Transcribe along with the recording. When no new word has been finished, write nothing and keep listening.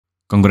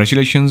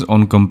Congratulations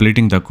on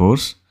completing the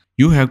course.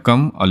 You have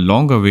come a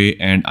long way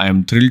and I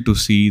am thrilled to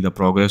see the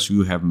progress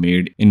you have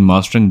made in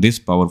mastering this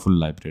powerful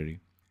library.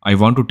 I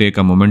want to take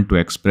a moment to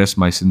express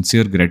my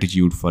sincere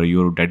gratitude for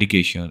your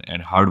dedication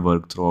and hard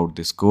work throughout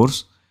this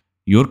course.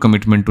 Your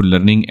commitment to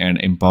learning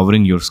and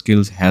empowering your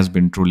skills has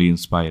been truly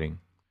inspiring.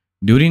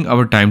 During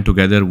our time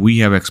together, we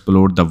have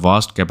explored the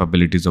vast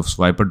capabilities of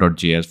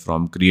swiper.js,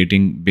 from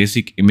creating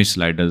basic image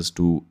sliders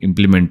to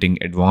implementing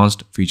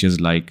advanced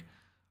features like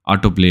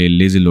autoplay,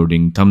 lazy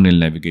loading, thumbnail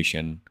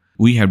navigation.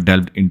 We have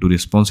delved into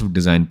responsive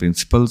design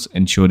principles,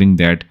 ensuring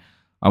that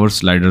our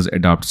sliders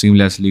adapt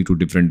seamlessly to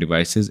different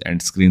devices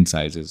and screen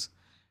sizes.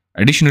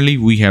 Additionally,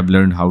 we have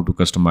learned how to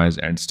customize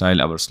and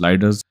style our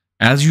sliders.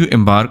 As you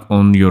embark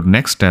on your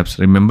next steps,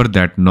 remember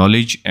that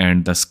knowledge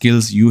and the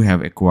skills you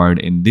have acquired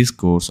in this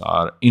course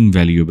are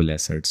invaluable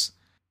assets.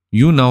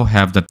 You now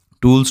have the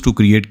tools to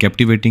create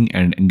captivating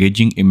and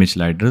engaging image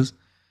sliders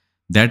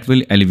that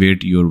will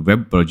elevate your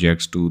web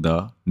projects to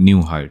the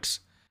new heights.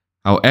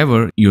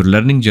 However, your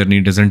learning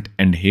journey doesn't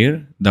end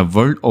here. The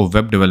world of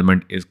web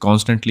development is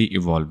constantly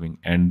evolving,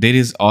 and there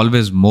is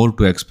always more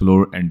to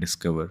explore and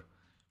discover.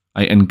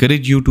 I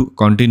encourage you to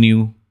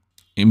continue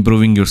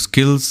improving your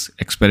skills,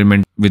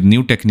 experiment with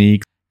new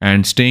techniques,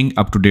 and staying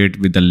up to date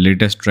with the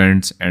latest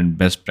trends and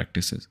best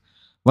practices.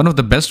 One of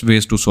the best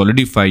ways to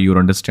solidify your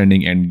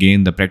understanding and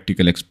gain the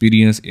practical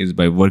experience is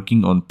by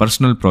working on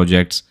personal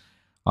projects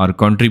or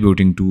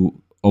contributing to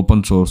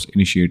open source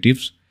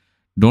initiatives.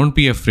 Don't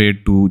be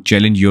afraid to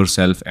challenge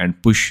yourself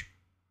and push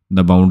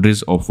the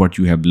boundaries of what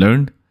you have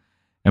learned.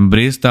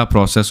 Embrace the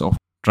process of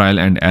trial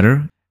and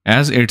error,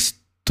 as it's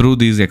through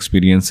these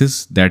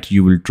experiences that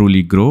you will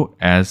truly grow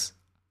as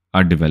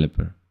a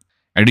developer.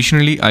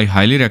 Additionally, I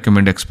highly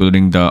recommend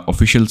exploring the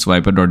official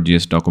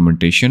swiper.js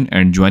documentation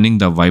and joining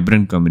the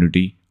vibrant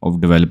community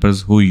of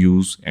developers who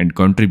use and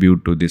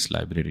contribute to this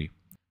library.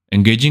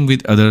 Engaging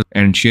with others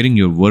and sharing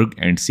your work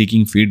and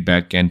seeking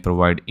feedback can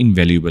provide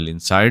invaluable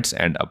insights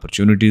and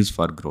opportunities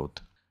for growth.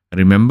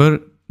 Remember,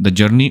 the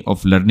journey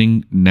of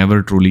learning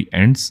never truly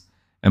ends.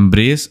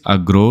 Embrace a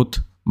growth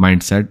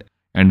mindset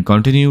and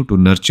continue to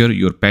nurture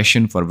your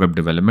passion for web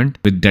development.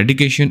 With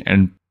dedication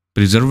and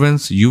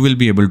perseverance, you will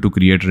be able to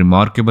create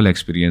remarkable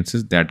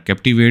experiences that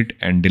captivate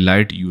and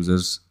delight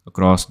users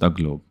across the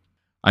globe.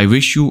 I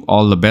wish you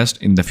all the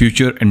best in the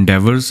future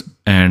endeavors,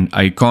 and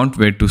I can't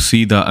wait to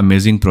see the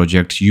amazing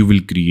projects you will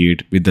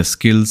create with the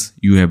skills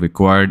you have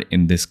acquired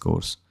in this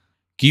course.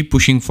 Keep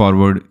pushing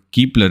forward,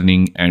 keep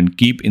learning, and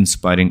keep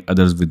inspiring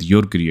others with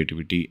your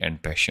creativity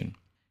and passion.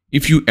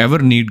 If you ever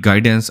need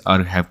guidance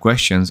or have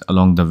questions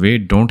along the way,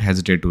 don't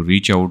hesitate to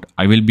reach out.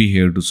 I will be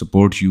here to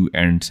support you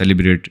and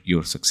celebrate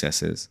your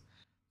successes.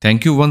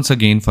 Thank you once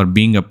again for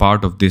being a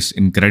part of this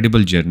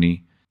incredible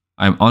journey.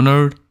 I'm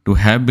honored to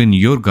have been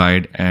your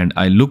guide, and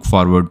I look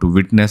forward to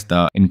witness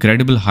the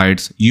incredible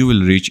heights you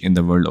will reach in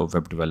the world of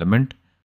web development.